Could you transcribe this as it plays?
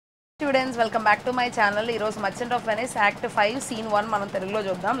Students, welcome back to my channel. Heroes Merchant of Venice Act-5 Scene 1 మనం తెలుగులో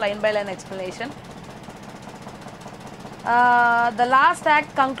చూద్దాం line by line explanation. The last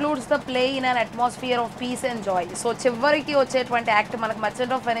act concludes the play in an atmosphere of peace and joy. So చివరికి వచ్చేటువంటి act మనకు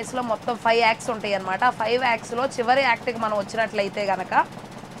merchant of వెనిస్లో మొత్తం 5 acts ఉంటాయి అన్నమాట. ఆ 5 యాక్ట్స్లో చివరి యాక్ట్కి మనం వచ్చినట్లయితే కనుక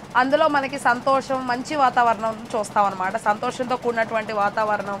అందులో మనకి సంతోషం, మంచి వాతావరణం చూస్తాం అన్నమాట. సంతోషంతో కూడినటువంటి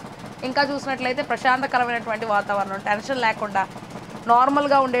వాతావరణం, ఇంకా చూసినట్లయితే ప్రశాంతకరమైనటువంటి వాతావరణం, టెన్షన్ లేకుండా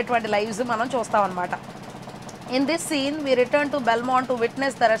నార్మల్గా ఉండేటువంటి లైవ్స్ మనం చూస్తాం అన్నమాట. In this scene we return to Belmont to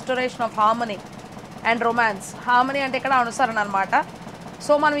witness the restoration of harmony and romance. Harmony అంటే ఇక్కడ అనుసరణ అనమాట.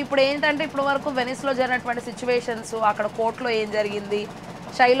 సో మనం ఇప్పుడు ఏంటంటే ఇప్పుడు వరకు వెనిస్లో జరిగినటువంటి సిచ్యువేషన్స్, అక్కడ కోర్టులో ఏం జరిగింది,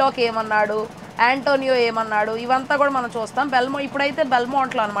 షైలాక్ ఏమన్నాడు, యాంటోనియో ఏమన్నాడు, ఇవంతా కూడా మనం చూస్తాం. ఇప్పుడైతే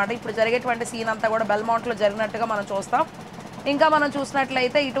బెల్మాంట్లో అనమాట. ఇప్పుడు జరిగేటువంటి సీన్ అంతా కూడా బెల్మాంట్లో జరిగినట్టుగా మనం చూస్తాం. ఇంకా మనం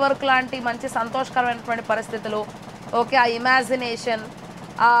చూసినట్లయితే ఇటువరకు లాంటి మంచి సంతోషకరమైనటువంటి పరిస్థితులు, ఓకే, ఆ ఇమాజినేషన్,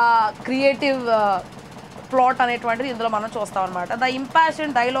 ఆ క్రియేటివ్ ప్లాట్ అనేటువంటిది ఇందులో మనం చూస్తాం అనమాట. The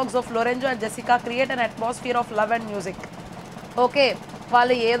ఇంపాషన్ dialogues of Lorenzo and Jessica create an atmosphere of love and music. Okay,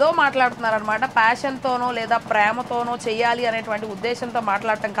 వాళ్ళు ఏదో మాట్లాడుతున్నారనమాట, ప్యాషన్తోనో లేదా ప్రేమతోనో చేయాలి అనేటువంటి ఉద్దేశంతో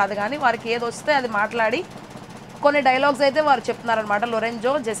మాట్లాడటం కాదు, కానీ వారికి ఏది వస్తే అది మాట్లాడి కొన్ని డైలాగ్స్ అయితే వారు చెప్తున్నారనమాట.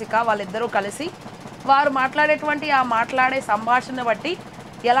 లోరెంజో, జెసికా వాళ్ళిద్దరూ కలిసి వారు మాట్లాడేటువంటి ఆ మాట్లాడే సంభాషణ బట్టి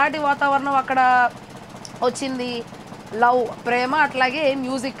ఎలాంటి వాతావరణం అక్కడ వచ్చింది, లవ్, ప్రేమ, అట్లాగే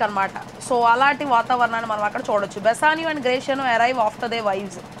మ్యూజిక్ అనమాట. సో అలాంటి వాతావరణాన్ని మనం అక్కడ చూడొచ్చు. Bassanio and గ్రేషియానో arrive after they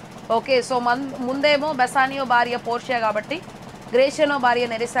wives. Okay, so ముందేమో బెసానియో భార్య పోర్షియా కాబట్టి, గ్రేషియానో భార్య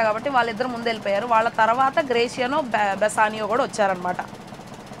నెరిసా కాబట్టి వాళ్ళిద్దరు ముందు వెళ్ళిపోయారు. వాళ్ళ తర్వాత గ్రేషియానో బెసానియో కూడా వచ్చారనమాట.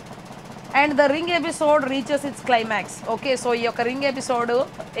 And the ring episode reaches it's climax. Okay, so ఈ యొక్క రింగ్ ఎపిసోడ్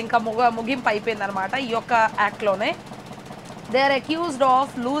ఇంకా ముగింపు అయిపోయింది అనమాట. ఈ యొక్క యాక్ట్లోనే they are accused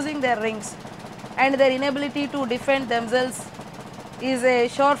of losing there rings and their inability to defend themselves is a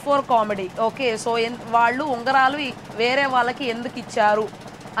sure for comedy. Okay, so వాళ్ళు ఉంగరాలు వేరే వాళ్ళకి ఎందుకు ఇచ్చారు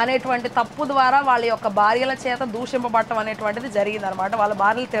అనేటువంటి తప్పు ద్వారా వాళ్ళ యొక్క భార్యల చేత దూషింపబడటం అనేటువంటిది జరిగిందనమాట. వాళ్ళ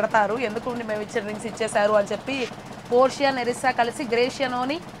భార్యలు తిడతారు, ఎందుకు మేము ఇచ్చిన రింగ్స్ ఇచ్చేశారు అని చెప్పి పోర్షియా, నెరిసా కలిసి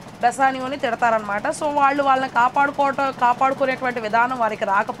గ్రేషియానోని, బెసానియోని తిడతారనమాట. సో వాళ్ళని కాపాడుకునేటువంటి విధానం వారికి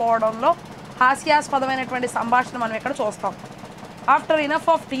రాకపోవడంలో హాస్యాస్పదమైనటువంటి సంభాషణ మనం ఇక్కడ చూస్తాం. ఆఫ్టర్ ఇనఫ్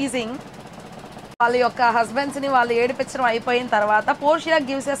ఆఫ్ టీజింగ్, వాళ్ళ యొక్క హస్బెండ్స్ని వాళ్ళు ఏడిపించడం అయిపోయిన తర్వాత పోర్షియా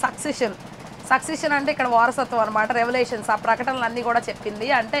గివ్స్ ఏ సక్సెషన్ అంటే ఇక్కడ వారసత్వం అనమాట. రెవల్యూషన్స్, ఆ ప్రకటనలు అన్నీ కూడా చెప్పింది.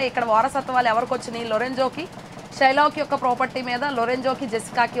 అంటే ఇక్కడ వారసత్వాలు ఎవరికి వచ్చినాయి, లొరెంజోకి షైలాక్ యొక్క ప్రాపర్టీ మీద, లొరెంజోకి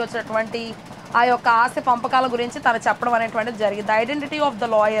జెసికాకి వచ్చినటువంటి ఆ యొక్క ఆస్తి పంపకాల గురించి తను చెప్పడం అనేటువంటిది జరిగింది. ఐడెంటిటీ ఆఫ్ ద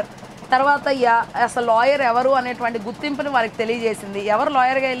లాయర్, తర్వాత అసలు లాయర్ ఎవరు అనేటువంటి గుర్తింపుని వారికి తెలియజేసింది. ఎవరు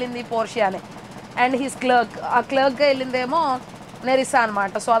లాయర్గా వెళ్ళింది, పోర్షియానే. అండ్ హిస్ క్లర్క్, ఆ క్లర్క్గా వెళ్ళిందేమో నెరిసా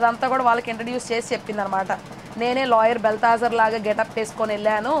అనమాట. సో అదంతా కూడా వాళ్ళకి ఇంట్రడ్యూస్ చేసి చెప్పింది అనమాట. నేనే లాయర్ బెల్తాజర్ లాగా గెటప్ వేసుకొని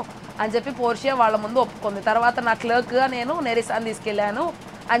వెళ్ళాను అని చెప్పి పోర్షియా వాళ్ళ ముందు ఒప్పుకుంది. తర్వాత నా క్లర్క్గా నేను నెరిసాని తీసుకెళ్ళాను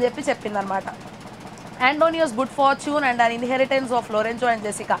అని చెప్పి చెప్పింది అనమాట. యాంటోనియోస్ good fortune and an inheritance of Lorenzo and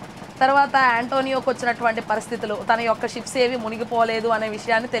Jessica. తర్వాత యాంటోనియోకి వచ్చినటువంటి పరిస్థితులు, తన యొక్క షిప్స్ ఏవి మునిగిపోలేదు అనే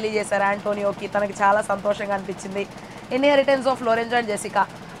విషయాన్ని తెలియజేశారు యాంటోనియోకి. తనకి చాలా సంతోషంగా అనిపించింది. Inheritance of Lorenzo and Jessica,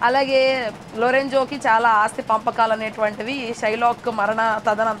 అలాగే లోరెంజోకి చాలా ఆస్తి పంపకాలు అనేటువంటివి షైలాక్ మరణ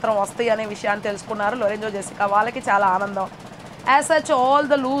తదనంతరం వస్తాయి అనే విషయాన్ని తెలుసుకున్నారు లోరెంజో, జెసికా. వాళ్ళకి చాలా ఆనందం. As such all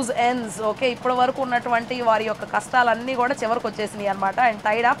the loose ends. Okay, ఇప్పటి వరకు ఉన్నటువంటి వారి యొక్క కష్టాలన్నీ కూడా చివరికి వచ్చేసినాయి అనమాట. అండ్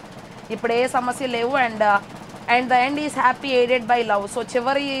టైడ్ అప్, ఇప్పుడు ఏ సమస్య లేవు. And the end is happy aided by love. So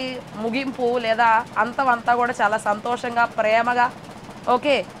చివరి ముగింపు లేదా అంతా కూడా చాలా సంతోషంగా, ప్రేమగా,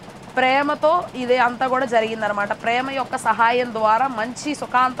 ఓకే, ప్రేమతో ఇదే అంతా కూడా జరిగిందనమాట. ప్రేమ యొక్క సహాయం ద్వారా మంచి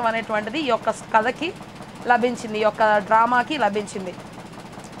సుఖాంతం అనేటువంటిది ఈ యొక్క కథకి లభించింది, ఈ యొక్క డ్రామాకి లభించింది.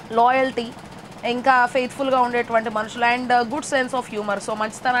 లాయల్టీ, ఇంకా ఫెయిత్ఫుల్గా ఉండేటువంటి మనుషులు, and good sense of humour. So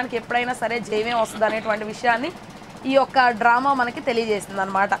మంచితనానికి ఎప్పుడైనా సరే జయమే వస్తుంది అనేటువంటి విషయాన్ని ఈ యొక్క డ్రామా మనకి తెలియజేస్తుంది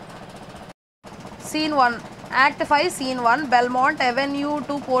అనమాట. Scene 1, act 5 scene 1, Belmont avenue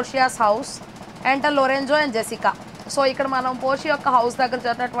to పోర్షియాస్ house, enter Lorenzo and Jessica. So ఇక్కడ మనం పోర్షియా యొక్క హౌస్ దగ్గర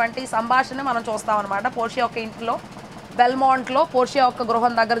జరిగినటువంటి సంభాషణ మనం చూస్తాం అనమాట. పోర్షియా యొక్క ఇంట్లో, బెల్మాంట్లో పోర్షియా యొక్క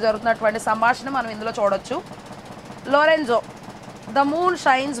గృహం దగ్గర జరుగుతున్నటువంటి సంభాషణ మనం ఇందులో చూడొచ్చు. Lorenzo, the moon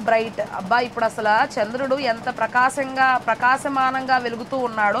shines bright. అబ్బా, ఇప్పుడు అసలు చంద్రుడు ఎంత ప్రకాశమానంగా వెలుగుతూ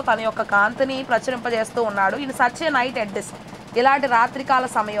ఉన్నాడో, తన యొక్క కాంతిని ప్రచురింపజేస్తూ ఉన్నాడు. In such a night at this, ఇలాంటి రాత్రికాల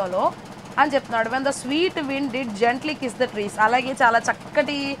సమయంలో అని చెప్తున్నాడు. When the sweet wind did gently kiss the trees. అలాగే చాలా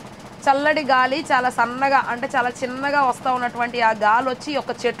చల్లటి గాలి, చాలా సన్నగా అంటే చాలా చిన్నగా వస్తూ ఉన్నటువంటి ఆ గాలి వచ్చి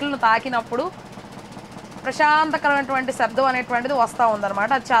ఒక చెట్లను తాకినప్పుడు ప్రశాంతకరమైనటువంటి శబ్దం అనేటువంటిది వస్తూ ఉందన్నమాట.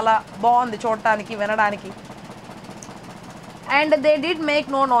 అది చాలా బాగుంది చూడటానికి, వినడానికి. And they did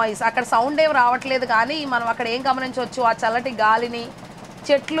make no noise. అక్కడ సౌండ్ ఏం రావట్లేదు, కానీ మనం అక్కడ ఏం గమనించవచ్చు, ఆ చల్లటి గాలిని,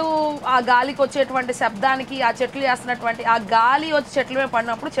 చెట్లు ఆ గాలికి వచ్చేటువంటి శబ్దానికి ఆ చెట్లు చేస్తున్నటువంటి ఆ గాలి వచ్చి చెట్ల మీద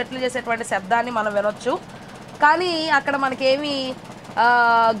పడినప్పుడు చెట్లు చేసేటువంటి శబ్దాన్ని మనం వినొచ్చు. కానీ అక్కడ మనకేమి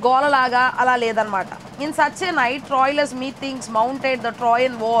గోలలాగా అలా లేదనమాట. In such a night ట్రాయిలస్ me things mounted the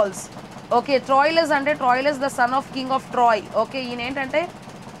ట్రాయన్ walls. Okay. ట్రాయిలస్ అంటే ట్రాయిలస్ the son of king of Troy. Okay. ఈయన ఏంటంటే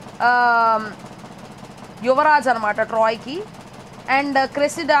యువరాజ్ అనమాట ట్రాయ్కి. And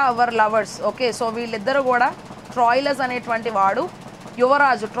Cressida hour lovers. Okay. So వీళ్ళిద్దరు కూడా ట్రాయిలస్ అనేటువంటి వాడు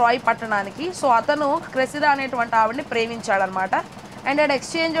యువరాజు ట్రాయ్ పట్టణానికి. సో అతను క్రెసిడా అనేటువంటి ఆవిడని ప్రేమించాడనమాట. అండ్ అడ్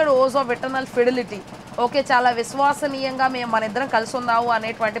ఎక్స్చేంజ్డ్ ఓస్ ఆఫ్ ఎటర్నల్ ఫిడిలిటీ. ఓకే. చాలా విశ్వసనీయంగా మేము మన ఇద్దరం కలిసి ఉందాము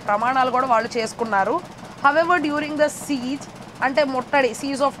అనేటువంటి ప్రమాణాలు కూడా వాళ్ళు చేసుకున్నారు. హవెవర్ డ్యూరింగ్ ద సీజ్ అంటే ముట్టడి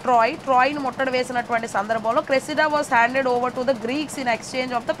సీజ్ ఆఫ్ ట్రాయ్ని ముట్టడి వేసినటువంటి సందర్భంలో Cressida was handed over to the Greeks in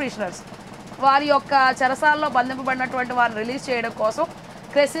exchange of the prisoners. వారి యొక్క చెరసాల్లో బంధింపబడినటువంటి వారిని రిలీజ్ చేయడం కోసం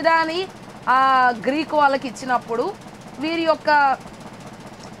క్రెసిడాని ఆ గ్రీక్ వాళ్ళకి ఇచ్చినప్పుడు వీరి యొక్క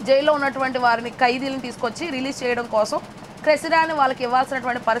జైల్లో ఉన్నటువంటి వారిని ఖైదీలను తీసుకొచ్చి రిలీజ్ చేయడం కోసం క్రెసిడాని వాళ్ళకి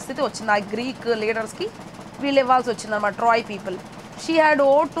ఇవ్వాల్సినటువంటి పరిస్థితి వచ్చింది. ఆ గ్రీక్ లీడర్స్కి వీళ్ళు ఇవ్వాల్సి వచ్చింది అనమాట Troy people. She had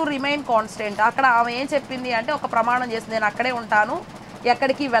oh to remain constant. అక్కడ ఆమె ఏం చెప్పింది అంటే ఒక ప్రమాణం చేసింది, నేను అక్కడే ఉంటాను,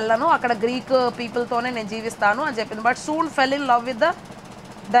 ఎక్కడికి వెళ్ళను, అక్కడ గ్రీక్ పీపుల్తోనే నేను జీవిస్తాను అని చెప్పింది. But soon fell in love with the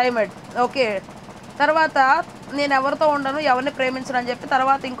diamond. Okay. తర్వాత నేను ఎవరితో ఉండను, ఎవరిని ప్రేమించను అని చెప్పి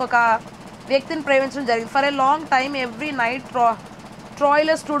తర్వాత ఇంకొక వ్యక్తిని ప్రేమించడం జరిగింది. For a long time every night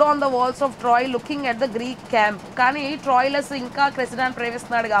ట్రాయిలస్ stood on the walls of Troy looking at the Greek camp. కానీ ట్రాయిలస్ ఇంకా క్రెసిడాని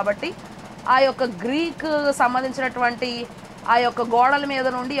ప్రేమిస్తున్నాడు కాబట్టి ఆ యొక్క గ్రీక్ సంబంధించినటువంటి ఆ యొక్క గోడల మీద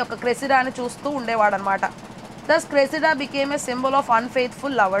నుండి యొక్క క్రెసిడాని చూస్తూ ఉండేవాడు అనమాట. దస్ Cressida became a symbol of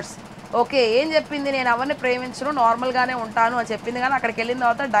unfaithful lovers. Okay. ఏం చెప్పింది, నేను ఎవరిని ప్రేమించను, నార్మల్గానే ఉంటాను అని చెప్పింది. కానీ అక్కడికి వెళ్ళిన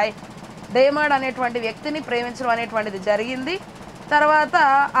తర్వాత డైమండ్ అనేటువంటి వ్యక్తిని ప్రేమించడం అనేటువంటిది జరిగింది. తర్వాత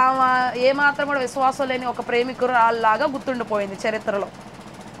ఆమె ఏమాత్రం కూడా విశ్వాసం లేని ఒక ప్రేమికురాల్లాగా గుర్తుండిపోయింది చరిత్రలో.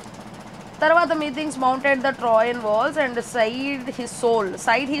 తర్వాత me things mounted the ట్రాయన్ walls and side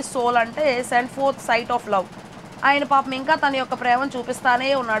his soul అంటే send fourth site of love. ఆయన పాపం ఇంకా తన యొక్క ప్రేమను చూపిస్తానే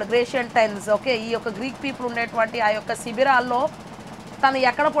ఉన్నాడు. గ్రేషియన్ టెన్స్. ఓకే. ఈ యొక్క గ్రీక్ పీపుల్ ఉండేటువంటి ఆ యొక్క శిబిరాల్లో తను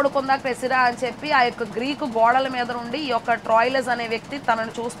ఎక్కడ పడుకుందా క్రెసిడా అని చెప్పి ఆ యొక్క గ్రీకు గోడల మీద నుండి ఈ యొక్క ట్రాయిలస్ అనే వ్యక్తి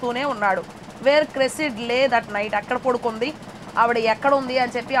తనను చూస్తూనే ఉన్నాడు. వేర్ క్రెసిడ్ లే దట్ నైట్. అక్కడ పడుకుంది, ఆవిడ ఎక్కడ ఉంది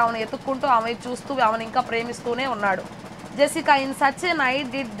అని చెప్పి ఆమెను ఎత్తుక్కుంటూ ఆమె చూస్తూ ఆమెను ఇంకా ప్రేమిస్తూనే ఉన్నాడు. Jessica in such a night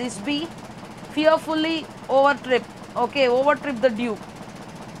did this be fearfully over trip the due.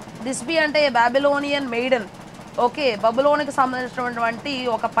 This be అంటే బాబిలోనియన్ మెయిడన్. ఓకే. బబులోనికి సంబంధించినటువంటి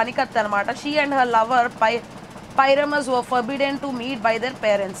ఒక పనికత్తి అనమాట. She and her lover పైరమస్ were forbidden to meet by their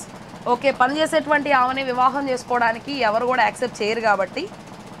parents. Okay. పనిచేసేటువంటి ఆమెని వివాహం చేసుకోవడానికి ఎవరు కూడా యాక్సెప్ట్ చేయరు కాబట్టి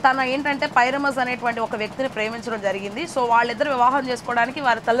తన ఏంటంటే పైరమస్ అనేటువంటి ఒక వ్యక్తిని ప్రేమించడం జరిగింది. సో వాళ్ళిద్దరు వివాహం చేసుకోవడానికి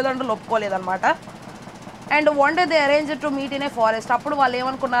వారి తల్లిదండ్రులు ఒప్పుకోలేదన్నమాట. And one day they arrange to meet in a forest. అప్పుడు వాళ్ళు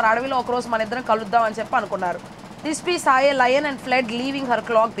ఏమనుకున్నారు, అడవిలో ఒకరోజు మన ఇద్దరం కలుద్దాం అని చెప్పి అనుకున్నారు. దిస్బీ సా ఏ lion and ఫ్లెడ్ leaving her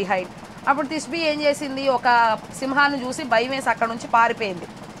clock behind. అప్పుడు దిస్బీ ఏం చేసింది, ఒక సింహాన్ని చూసి భయం వేసి అక్కడ నుంచి పారిపోయింది.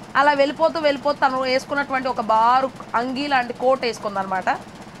 అలా వెళ్ళిపోతూ తను వేసుకున్నటువంటి ఒక బారు అంగీ లాంటి కోట్ వేసుకుందనమాట.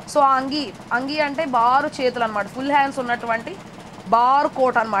 సో ఆ అంగీ అంటే బారు చేతులు అనమాట, ఫుల్ హ్యాండ్స్ ఉన్నటువంటి బారు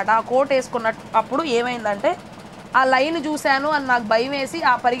కోట్ అనమాట. ఆ కోట్ వేసుకున్నప్పుడు ఏమైందంటే ఆ లైన్ చూశాను అని నాకు భయం వేసి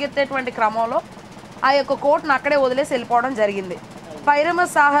ఆ పరిగెత్తేటువంటి క్రమంలో ఆ యొక్క కోట్ను అక్కడే వదిలేసి వెళ్ళిపోవడం జరిగింది.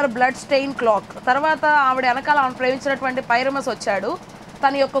 పైరమస్ సాహర్ బ్లడ్ స్టెయిన్ క్లాక్. తర్వాత ఆవిడ వెనకాల ఆమెను ప్రేమించినటువంటి పైరమస్ వచ్చాడు.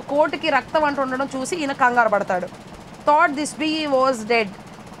 తన యొక్క కోటుకి రక్తం అంటూ ఉండడం చూసి ఈయన కంగారు పడతాడు. Thought this be was dead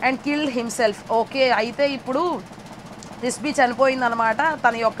and killed himself. Okay. అయితే ఇప్పుడు దిస్బీ చనిపోయిందనమాట,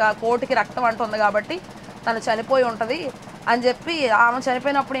 తన యొక్క కోటికి రక్తం అంటుంది కాబట్టి తను చనిపోయి ఉంటుంది అని చెప్పి ఆమె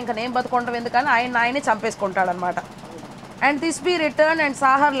చనిపోయినప్పుడు ఇంకా నేను బతుకుంటాం ఎందుకని ఆయన్ని చంపేసుకుంటాడనమాట. And దిస్బీ return and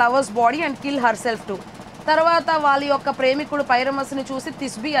సాహర్ lovers body and kill her self to. తర్వాత వాళ్ళ యొక్క ప్రేమికుడు పైరమస్ని చూసి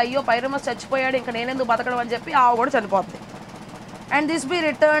తిస్బీ అయ్యో పైరమస్ చచ్చిపోయాడు ఇంకా నేనెందుకు బతకడం అని చెప్పి ఆమె కూడా చనిపోతుంది. And దిస్బీ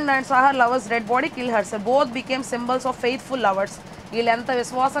return and సాహర్ lovers dead body kill her self. Both became symbols of faithful lovers. వీళ్ళు ఎంత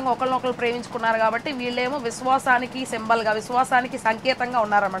విశ్వాసంగా ఒకరినొకరు ప్రేమించుకున్నారు కాబట్టి వీళ్ళేమో విశ్వాసానికి సింబల్గా, విశ్వాసానికి సంకేతంగా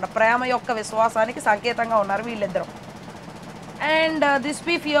ఉన్నారన్నమాట. ప్రేమ యొక్క విశ్వాసానికి సంకేతంగా ఉన్నారు వీళ్ళిద్దరం. And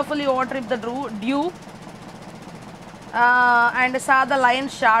దిస్బీ fearfully over trip the due and saw the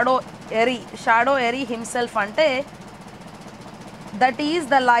lion shadow ఎరీ himself. అంటే that is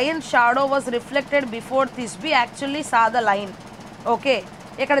the lion shadow was reflected before దిస్బీ actually saw the lion. Okay.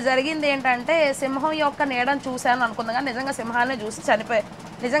 ఇక్కడ జరిగింది ఏంటంటే సింహం యొక్క నీడను చూశాను అనుకుంది కానీ నిజంగా సింహాన్ని చూసి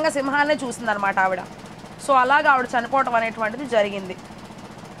నిజంగా సింహాన్ని చూసిందనమాట ఆవిడ. సో అలాగా ఆవిడ చనిపోవటం అనేటువంటిది జరిగింది.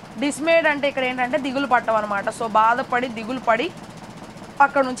 డిస్మేడ్ అంటే ఇక్కడ ఏంటంటే దిగులు పట్టడం అనమాట. సో బాధపడి దిగులు పడి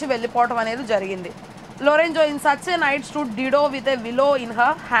అక్కడ నుంచి వెళ్ళిపోవటం అనేది జరిగింది. Lorenzo in such a night stood డిడో with a విలో in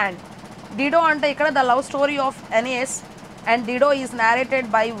her hand. డిడో అంటే ఇక్కడ the love story of ఎనియస్ and డిడో is narrated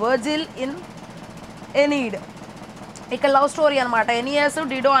by Virgil in ఎనీడ్. ఇక లవ్ స్టోరీ అనమాట. ఎనియస్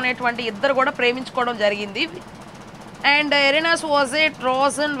డిడో అనేటువంటి ఇద్దరు కూడా ప్రేమించుకోవడం జరిగింది. And erinus was a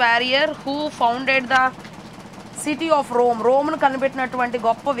Trojan warrior who founded the city of రోమ్ను కనిపెట్టినటువంటి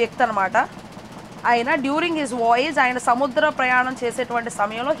గొప్ప వ్యక్తి అనమాట. ఆయన డ్యూరింగ్ హిస్ వాయేజ్, ఆయన సముద్ర ప్రయాణం చేసేటువంటి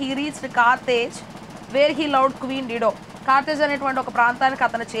సమయంలో he reached Carthage where he loved queen డిడో. Carthage అనేటువంటి ఒక ప్రాంతానికి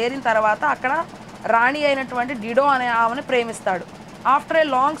అతను చేరిన తర్వాత అక్కడ రాణి అయినటువంటి డిడో అనే ఆమెను ప్రేమిస్తాడు. After a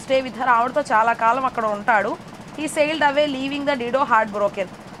long stay with her, ఆవిడతో చాలా కాలం అక్కడ ఉంటాడు. He sailed away leaving the డిడో heart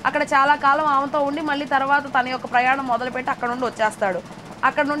broken. అక్కడ చాలా కాలం ఆమెతో ఉండి మళ్ళీ తర్వాత తన యొక్క ప్రయాణం మొదలుపెట్టి అక్కడ నుండి వచ్చేస్తాడు.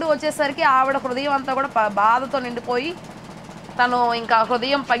 అక్కడ నుండి వచ్చేసరికి ఆవిడ హృదయం అంతా కూడా బాధతో నిండిపోయి తను ఇంకా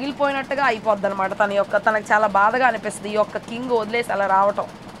హృదయం పగిలిపోయినట్టుగా అయిపోద్ది అనమాట. తనకు చాలా బాధగా అనిపిస్తుంది ఈ యొక్క కింగ్ వదిలేసి అలా రావటం.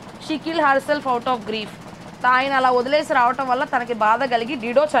 She kill her self out of grief. ఆయన అలా వదిలేసి రావటం వల్ల తనకి బాధ కలిగి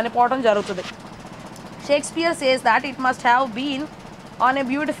డిడో చనిపోవడం జరుగుతుంది. Shakespeare says that it must have been on a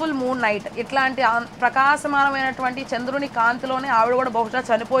beautiful moon night. ఇట్లాంటి ప్రకాశమానమైనటువంటి చంద్రుని కాంతిలోనే ఆవిడ కూడా బహుశా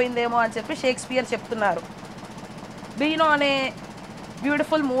చనిపోయిందేమో అని చెప్పి షేక్స్పియర్ చెప్తున్నారు. Been on a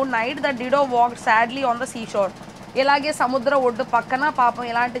beautiful moon night the డిడో walked sadly on the seashore. ఇలాగే సముద్ర ఒడ్డు పక్కన పాపం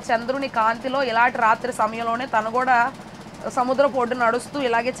ఇలాంటి చంద్రుని కాంతిలో ఇలాంటి రాత్రి సమయంలోనే తను కూడా సముద్రపు ఒడ్డు నడుస్తూ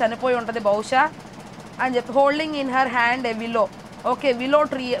ఇలాగే చనిపోయి ఉంటుంది బహుశా అని చెప్పి. Holding in her hand A విలో. Okay,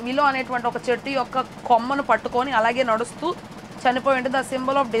 విలో అనేటువంటి ఒక చెట్టు యొక్క కొమ్మను పట్టుకొని అలాగే నడుస్తూ చనిపోయి ఉంటుంది. The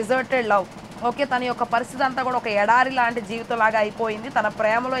symbol of deserted love. Okay, తన యొక్క పరిస్థితి అంతా కూడా ఒక ఎడారి లాంటి జీవితంలాగా అయిపోయింది. తన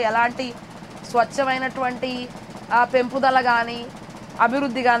ప్రేమలో ఎలాంటి స్వచ్ఛమైనటువంటి పెంపుదల కానీ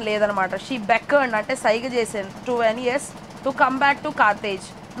అభివృద్ధి కానీ లేదనమాట. షీ బెక్కర్డ్ అంటే సైగ చేసాను to ఎనియస్ to come back to Carthage.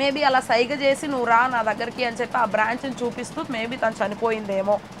 Maybe అలా సైగ చేసి నువ్వు రా నా దగ్గరికి అని చెప్పి ఆ బ్రాంచ్ని చూపిస్తూ మేబీ తను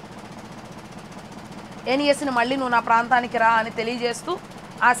చనిపోయిందేమో. ఎనియస్ని మళ్ళీ నువ్వు నా ప్రాంతానికి రా అని తెలియజేస్తూ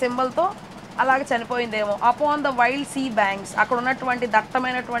ఆ సింబల్తో అలాగే చనిపోయిందేమో. Upon the wild see banks, అక్కడ ఉన్నటువంటి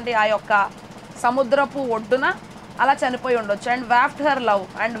దట్టమైనటువంటి ఆ యొక్క సముద్రపు ఒడ్డున అలా చనిపోయి ఉండొచ్చు. And వాఫ్ట్ her love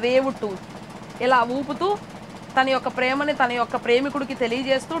and wave to, ఇలా ఊపుతూ తన యొక్క ప్రేమని తన యొక్క ప్రేమికుడికి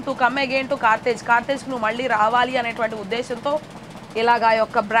తెలియజేస్తూ టు కమ్ అగైన్ టు కార్తేజ్కి నువ్వు మళ్ళీ రావాలి అనేటువంటి ఉద్దేశంతో ఇలాగ ఆ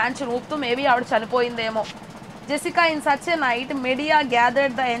యొక్క బ్రాంచ్ని ఊపుతూ మేబీ ఆవిడ చనిపోయిందేమో. Jessica in such a night మెడియా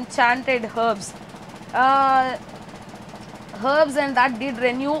gathered the enchanted herbs and that did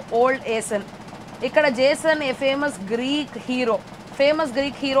renew old ఏసన్. ఇక్కడ జేసన్ ఏ ఫేమస్ గ్రీక్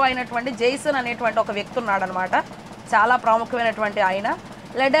హీరో అయినటువంటి జేసన్ అనేటువంటి ఒక వ్యక్తి ఉన్నాడు అనమాట. చాలా ప్రాముఖ్యమైనటువంటి ఆయన.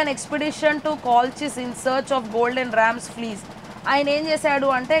 Lead an expedition to కాల్చిస్ in search of golden rams fleas. ఆయన ఏం చేశాడు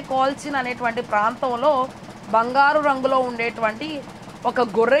అంటే కాల్చిన్ అనేటువంటి ప్రాంతంలో బంగారు రంగులో ఉండేటువంటి ఒక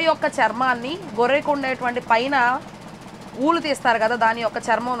గొర్రె యొక్క చర్మాన్ని, గొర్రెకు ఉండేటువంటి పైన ఊలు తీస్తారు కదా దాని యొక్క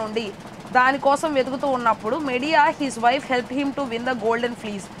చర్మం నుండి, దానికోసం వెతుకుతూ ఉన్నప్పుడు మెడియా his wife help him to win the golden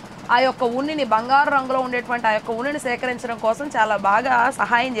fleas. ఆ యొక్క ఉన్నిని, బంగారు రంగులో ఉండేటువంటి ఆ యొక్క ఉన్నిని సేకరించడం కోసం చాలా బాగా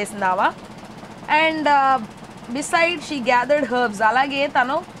సహాయం చేసింది ఆమె. And beside she gathered herbs, అలాగే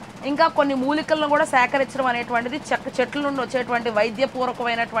తను ఇంకా కొన్ని మూలికలను కూడా సేకరించడం అనేటువంటిది చెట్ల నుండి వచ్చేటువంటి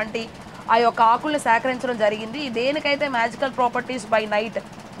వైద్యపూర్వకమైనటువంటి ఆ యొక్క ఆకుల్ని సేకరించడం జరిగింది. దేనికైతే మ్యాజికల్ ప్రాపర్టీస్ బై నైట్,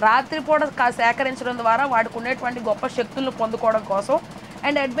 రాత్రిపూట సేకరించడం ద్వారా వాడికి ఉండేటువంటి గొప్ప శక్తులను పొందుకోవడం కోసం.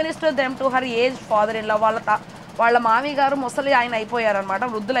 And administer them to her age father in law, వాళ్ళ మామీ గారు ముసలి ఆయన అయిపోయారు అనమాట,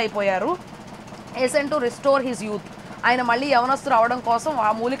 వృద్ధులు అయిపోయారు. ఎసెన్ టు రిస్టోర్ హిస్ యూత్, ఆయన మళ్ళీ యవనస్తులు అవడం కోసం ఆ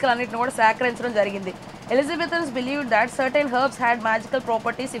మూలికలన్నింటిని కూడా సేకరించడం జరిగింది. ఎలిజబెథన్స్ believed that certain herbs had magical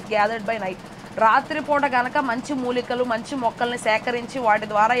properties if gathered by night. రాత్రిపూట కనుక మంచి మూలికలు, మంచి మొక్కల్ని సేకరించి వాటి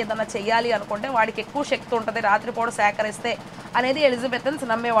ద్వారా ఏదైనా చెయ్యాలి అనుకుంటే వాడికి ఎక్కువ శక్తి ఉంటుంది రాత్రిపూట సేకరిస్తే అనేది ఎలిజబెథన్స్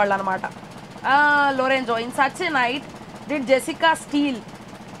నమ్మేవాళ్ళు అనమాట. Lorenzo in such a night did Jessica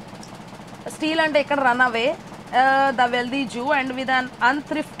steel అంటే ఇక్కడ run away the wealthy zoo and with an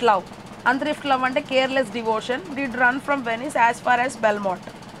అన్థ్రిఫ్ట్ love అంటే careless devotion did run from Venice as far as Belmont.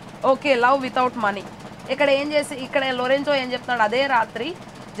 Okay, love without money. ఇక్కడ Lorenzo ఏం చెప్తున్నాడు, అదే రాత్రి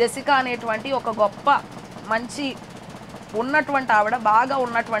Jessica అనేటువంటి ఒక గొప్ప మంచి ఉన్నటువంటి ఆవిడ, బాగా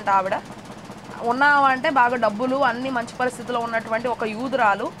ఉన్నటువంటి ఆవిడ, ఉన్నావంటే బాగా డబ్బులు అన్ని మంచి పరిస్థితిలో ఉన్నటువంటి ఒక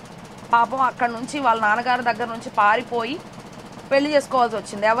యూదురాలు పాపం అక్కడ నుంచి వాళ్ళ నాన్నగారి దగ్గర నుంచి పారిపోయి పెళ్లి చేసుకోవాల్సి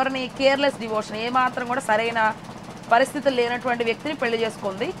వచ్చింది. ఎవరిని? కేర్లెస్ డివోషన్, ఏమాత్రం కూడా సరైన పరిస్థితులు లేనటువంటి వ్యక్తిని పెళ్లి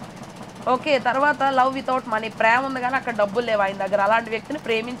చేసుకుంది. ఓకే, తర్వాత లవ్ వితౌట్ మనీ, ప్రేమ ఉంది కానీ అక్కడ డబ్బులు లేవు ఆయన దగ్గర, అలాంటి వ్యక్తిని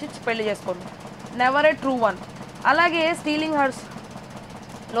ప్రేమించి పెళ్లి చేసుకుంది. నెవర్ ఏ ట్రూ వన్. అలాగే stealing hurts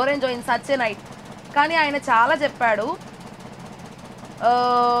Lorenzo in such a night, కానీ ఆయన చాలా చెప్పాడు.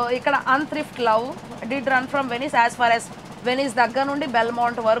 ఇక్కడ అన్థ్రిఫ్ట్ love did run from Venice as far as Venice దగ్గర నుండి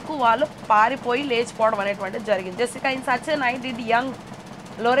బెల్మాంట్ వరకు వాళ్ళు పారిపోయి లేచిపోవడం అనేటువంటిది జరిగింది. Jessica in such a night did young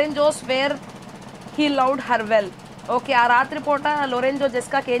లోరెంజోస్ where he loved her well. Okay, ఆ రాత్రిపూట లోరెంజో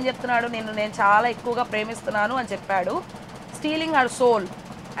జెసికాకి ఏం చెప్తున్నాడు, నేను చాలా ఎక్కువగా ప్రేమిస్తున్నాను అని చెప్పాడు. Stealing her soul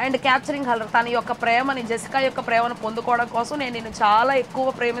and capturing her, తన యొక్క ప్రేమని, జెసికా యొక్క ప్రేమను పొందుకోవడం కోసం నేను నిన్ను చాలా ఎక్కువ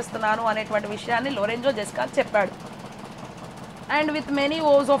ప్రేమిస్తున్నాను అనేటువంటి విషయాన్ని లోరెంజో జెసికాకి చెప్పాడు. అండ్ విత్ మెనీ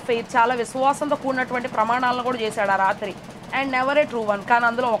ఓస్ ఆఫ్ ఫెయిత్, చాలా విశ్వాసంతో కూడినటువంటి ప్రమాణాలను కూడా చేశాడు ఆ రాత్రి. And never A true one, కానీ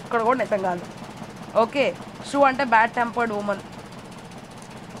అందులో ఒక్కడు కూడా నిజం కాదు. ఓకే, షూ అంటే బ్యాడ్ టెంపర్డ్ ఉమెన్.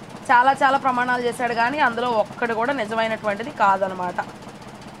 చాలా చాలా ప్రమాణాలు చేశాడు కానీ అందులో ఒక్కడు కూడా నిజమైనటువంటిది కాదనమాట.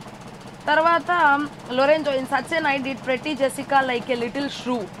 తర్వాత Lorenzo in such a night did pretty Jessica like a little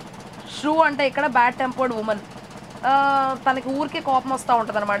ష్రూ. ష్రూ అంటే ఇక్కడ బ్యాడ్ టెంపర్డ్ ఉమెన్. తనకి ఊరికే కోపం వస్తూ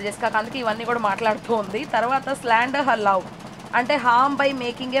ఉంటుంది అనమాట జెసికాకి, అందుకే ఇవన్నీ కూడా మాట్లాడుతూ ఉంది. తర్వాత స్లాండర్ హర్ లవ్ అంటే harm by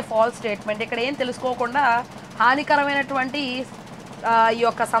making a false statement. ఇక్కడ ఏం తెలుసుకోకుండా హానికరమైనటువంటి ఈ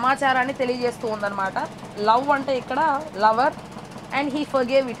యొక్క సమాచారాన్ని తెలియజేస్తూ ఉందన్నమాట. లవ్ అంటే ఇక్కడ lover and he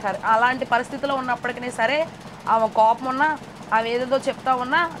forgave it her. అలాంటి పరిస్థితిలో ఉన్నప్పటికీ సరే, ఆమె కోపం ఉన్నా, ఆమె ఏదేదో చెప్తా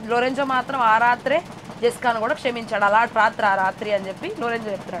ఉన్నా, లోరెంజో మాత్రం ఆ రాత్రే జెసికాను కూడా క్షమించాడు. అలాంటి రాత్రి ఆ రాత్రి అని చెప్పి లోరెంజో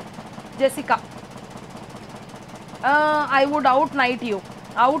చెప్తున్నాడు. Jessica I would out night you.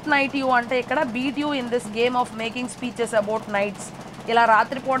 Out night you అంటే ఇక్కడ beat you in this game of making speeches about nights. ఇలా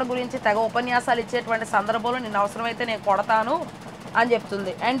రాత్రిపూట గురించి తెగ ఉపన్యాసాలు ఇచ్చేటువంటి సందర్భంలో నేను అవసరమైతే నేను కొడతాను అని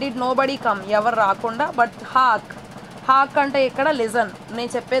చెప్తుంది. And it no body come, ఎవరు రాకుండా. బట్ హాక్, హాక్ అంటే ఇక్కడ లిజన్,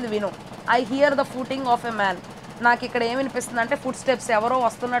 నేను చెప్పేది విను. I here the footing of a man. నాకు ఇక్కడ ఏమనిపిస్తుంది అంటే ఫుట్ స్టెప్స్, ఎవరో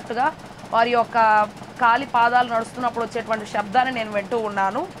వస్తున్నట్టుగా వారి యొక్క కాలి పాదాలు నడుస్తున్నప్పుడు వచ్చేటువంటి శబ్దాన్ని నేను వింటూ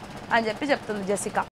ఉన్నాను అని చెప్పి చెప్తుంది జెసికా.